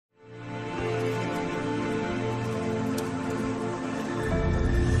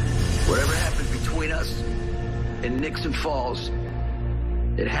Nixon falls,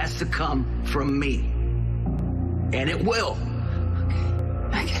 it has to come from me. And it will. Okay,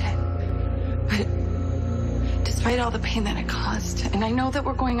 I get it. But despite all the pain that it caused, and I know that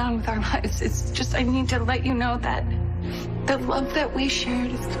we're going on with our lives, it's just I need to let you know that the love that we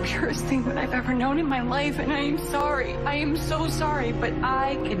shared is the purest thing that I've ever known in my life, and I am sorry. I am so sorry, but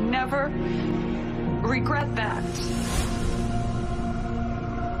I can never regret that.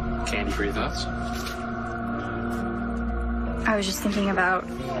 Candy, for your thoughts? I was just thinking about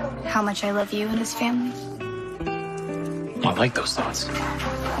how much I love you and this family. I like those thoughts.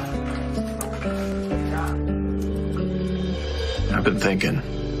 I've been thinking.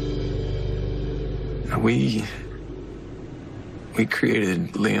 We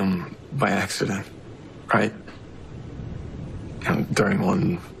created Liam by accident, right? And during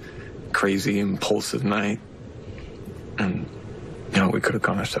one crazy, impulsive night. And, we could have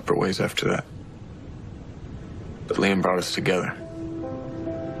gone our separate ways after that. But Liam brought us together.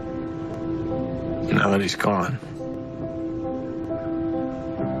 Now that he's gone,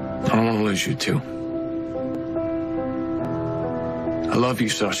 I don't want to lose you too. I love you,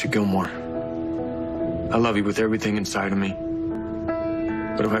 Sasha Gilmore. I love you with everything inside of me.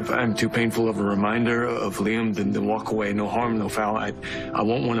 But if I'm too painful of a reminder of Liam, then walk away. No harm, no foul. I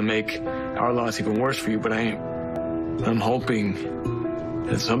won't want to make our loss even worse for you, but I'm hoping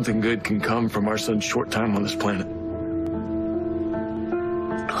that something good can come from our son's short time on this planet.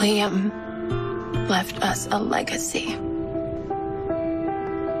 Liam left us a legacy.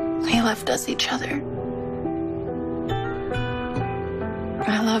 He left us each other.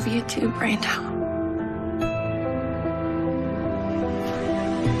 I love you too, Brando.